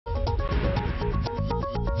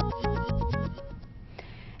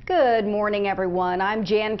Good morning, everyone. I'm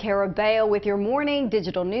Jan Carabeo with your morning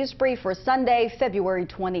digital news brief for Sunday, February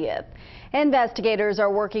 20th. Investigators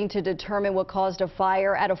are working to determine what caused a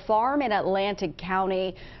fire at a farm in Atlantic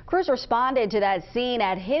County. Crews responded to that scene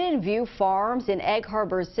at Hidden View Farms in Egg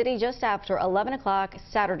Harbor City just after 11 o'clock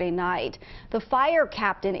Saturday night. The fire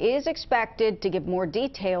captain is expected to give more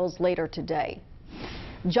details later today.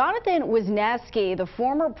 Jonathan Wisniewski, the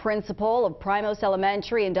former principal of Primos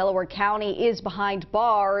Elementary in Delaware County, is behind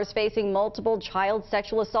bars, facing multiple child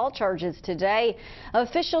sexual assault charges today.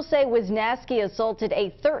 Officials say Wisniewski assaulted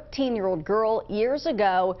a 13-year-old girl years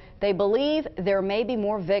ago. They believe there may be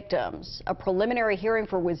more victims. A preliminary hearing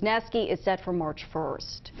for Wisniewski is set for March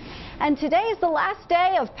 1st. And today is the last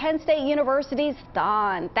day of Penn State University's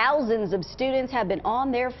Thon. Thousands of students have been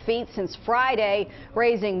on their feet since Friday,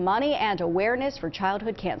 raising money and awareness for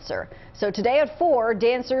childhood cancer. So today at 4,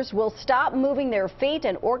 dancers will stop moving their feet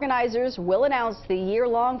and organizers will announce the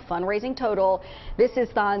year-long fundraising total. This is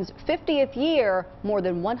Thon's 50th year. More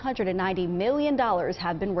than $190 million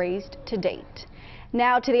have been raised to date.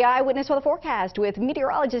 Now to the Eyewitness Weather Forecast with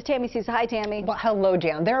meteorologist Tammy Sousa. Hi, Tammy. Well, hello,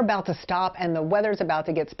 Jan. They're about to stop, and the weather's about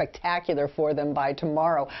to get spectacular for them by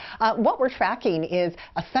tomorrow. What we're tracking is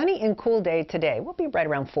a sunny and cool day today. We'll be right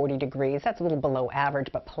around 40 degrees. That's a little below average,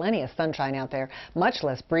 but plenty of sunshine out there, much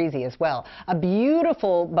less breezy as well. A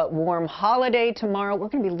beautiful but warm holiday tomorrow. We're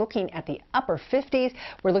going to be looking at the upper 50s.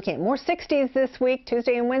 We're looking at more 60s this week,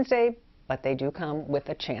 Tuesday and Wednesday, but they do come with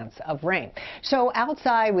a chance of rain. So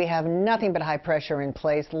outside we have nothing but high pressure in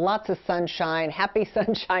place. Lots of sunshine, happy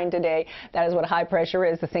sunshine today. That is what high pressure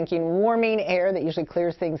is, the sinking warming air that usually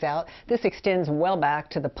clears things out. This extends well back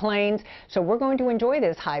to the plains, so we're going to enjoy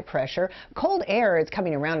this high pressure. Cold air is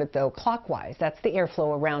coming around it though clockwise. That's the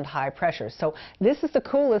airflow around high pressure. So this is the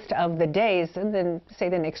coolest of the days, and then say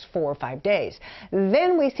the next 4 or 5 days.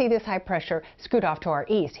 Then we see this high pressure scoot off to our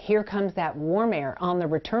east. Here comes that warm air on the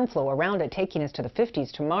return flow around it, taking us to the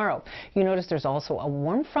 50s tomorrow. You notice there's also a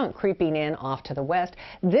warm front creeping in off to the west.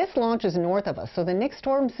 This launches north of us, so the next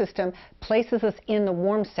storm system places us in the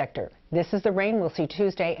warm sector. This is the rain we'll see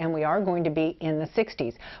Tuesday, and we are going to be in the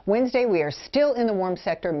 60s. Wednesday, we are still in the warm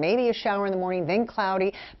sector, maybe a shower in the morning, then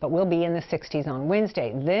cloudy, but we'll be in the 60s on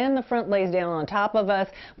Wednesday. Then the front lays down on top of us.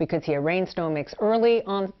 We could see a rain-snow mix early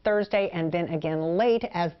on Thursday, and then again late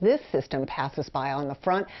as this system passes by on the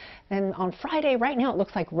front. And on Friday, right now, it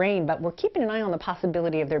looks like rain, but we're keeping an eye on the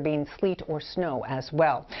possibility of there being sleet or snow as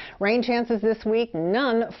well. Rain chances this week,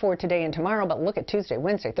 none for today and tomorrow, but look at Tuesday,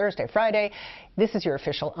 Wednesday, Thursday, Friday. This is your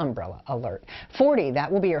official umbrella alert. 40, that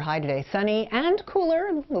will be your high today. Sunny and cooler,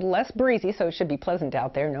 a little less breezy, so it should be pleasant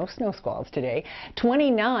out there. No snow squalls today.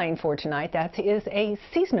 29 for tonight. That is a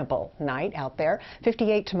seasonable night out there.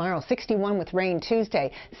 58 tomorrow. 61 with rain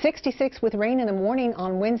Tuesday. 66 with rain in the morning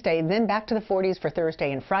on Wednesday. Then back to the 40s for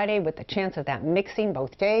Thursday and Friday with the chance of that mixing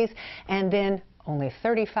both days. And then only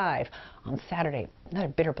 35 on Saturday. Another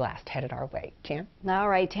bitter blast headed our way. Jan? All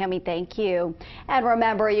right, Tammy, thank you. And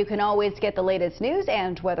remember, you can always get the latest news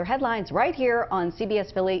and weather headlines right here on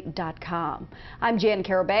CBSPhilly.com. I'm Jan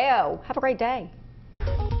Carabeo. Have a great day.